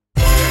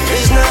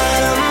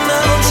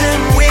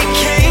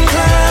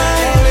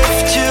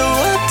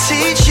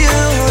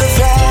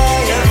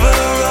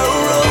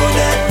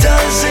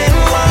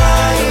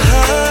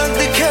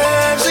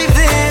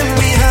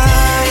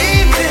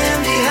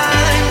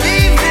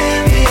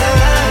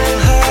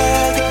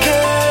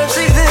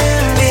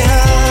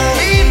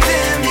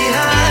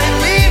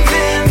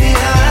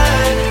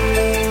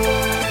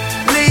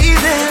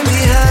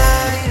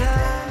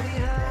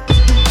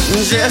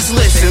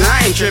just listen,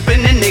 I ain't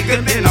tripping, and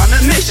nigga been on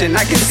a mission.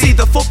 I can see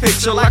the full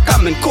picture like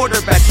I'm in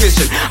quarterback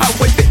vision. I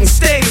whip it and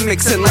stay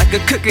mixing like a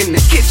cook in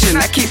the kitchen.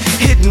 I keep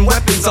hidden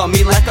weapons on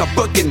me like a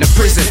book in the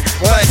prison.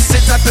 But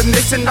since I've been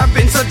missing, I've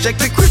been subject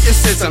to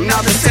criticism.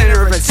 Now the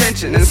center of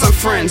attention, and some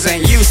friends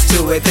ain't used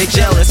to it. They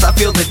jealous, I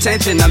feel the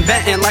tension. I'm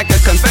venting like a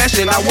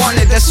confession. I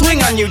wanted to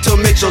swing on you till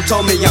Mitchell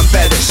told me I'm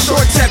better.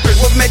 Short-tempered,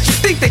 what made you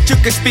think that you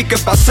could speak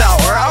about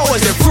sour? I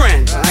was your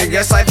friend, I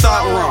guess I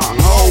thought wrong.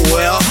 Oh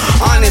well,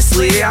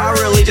 honestly, I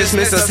really just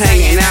miss us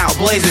hanging out,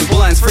 blazing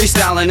blunts,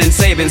 freestyling in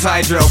Saban's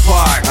Hydro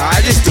Park.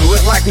 I just do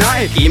it like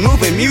Nike,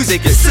 moving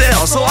music and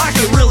sales, so I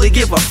could really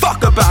give a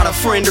fuck about a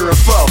friend or a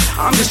foe.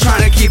 I'm just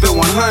trying to keep it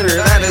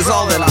 100, that is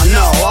all that I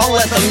know. I'll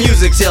let the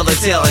music tell the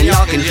tale and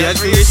y'all can judge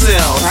for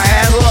yourselves. I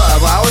had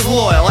love, I was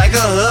loyal like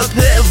a hood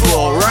pit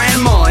bull.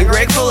 Ryan Mullen,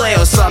 Greg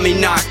Vallejo saw me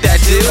knock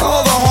that dude.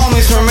 All the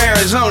homies from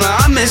Arizona,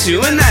 I miss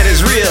you and that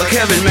is real.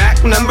 Kevin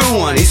Mack,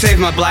 #1, he saved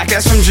my black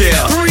ass from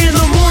jail. 3 in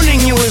the morning,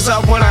 you was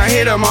up when I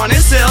hit him on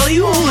his cell.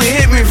 You only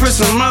hit me for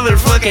some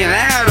motherfucking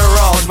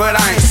Adderalls, but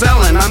I ain't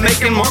selling, I'm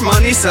making more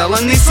money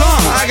selling these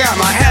songs. I got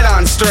my head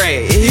on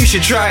straight, you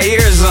should try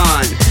yours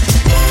on.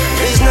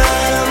 There's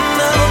not a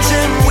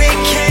mountain we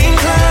can't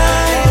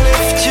climb,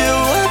 lift you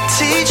up,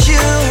 teach you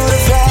to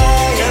fly.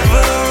 Never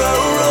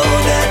a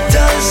road that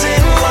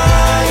doesn't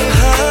wind,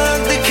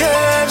 hug the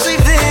curves,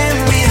 leave them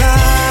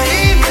behind.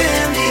 Leave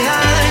them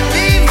behind,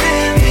 leave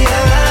them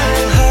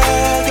behind.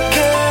 Hug the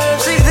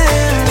curves, leave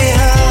them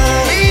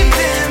behind. Leave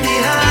them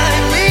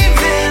behind, leave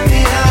them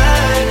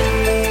behind.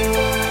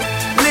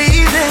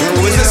 Leave them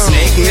behind. There was a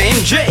snake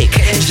named Jake.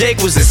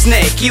 Jake was a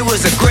snake, he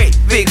was a great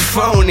big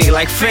phony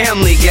like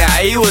Family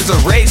Guy. He was a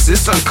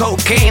racist on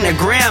cocaine, a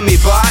Grammy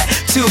bot,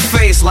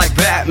 two-faced like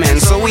Batman,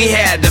 so we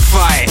had to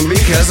fight.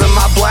 Because of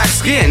my black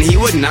skin, he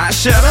would not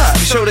shut up.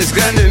 Showed his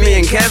gun to me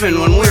and Kevin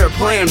when we were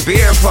playing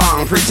beer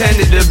pong.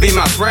 Pretended to be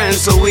my friend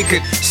so we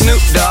could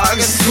Snoop Dogg,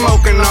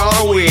 smoking all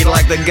our weed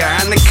like the guy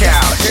on the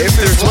couch. If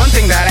there's one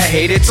thing that I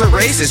hate, it's a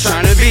racist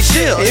trying to be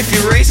chill. If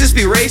you racist,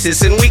 be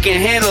racist and we can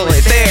handle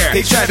it there.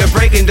 He tried to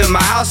break into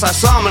my house, I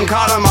saw him and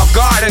caught him off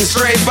guard, and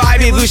straight by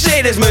me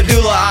bouchered his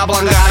medulla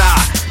oblongata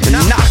and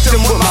knocked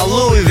him with my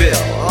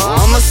Louisville.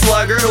 I'm a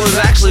slugger, it was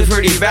actually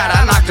pretty bad.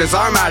 I knocked his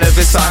arm out of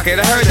his socket,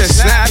 I heard the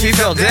snap, he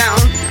fell down.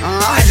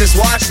 I just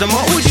watched him.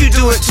 What would you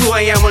do at 2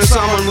 a.m. when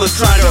someone was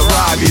trying to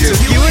rob you?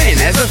 Took you in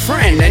as a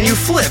friend and you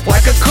flip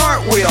like a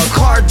cartwheel.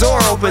 Car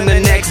door opened the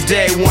next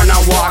day when I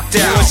walked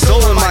out. You had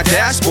stolen my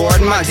dashboard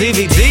and my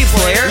DVD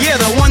player. Yeah,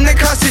 the one that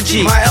cost a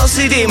G, my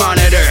LCD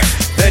monitor.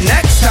 The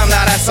next time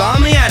that I saw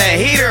him, he had a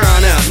heater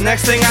on him.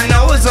 Next thing I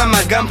know is I'm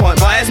at gunpoint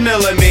by his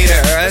millimeter.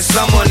 As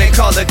someone they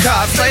called the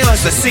cops, they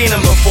must have seen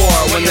him before.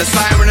 When the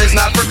siren is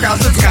not for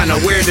crowds, it's kinda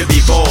weird to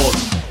be bold.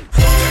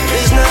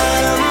 There's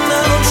not a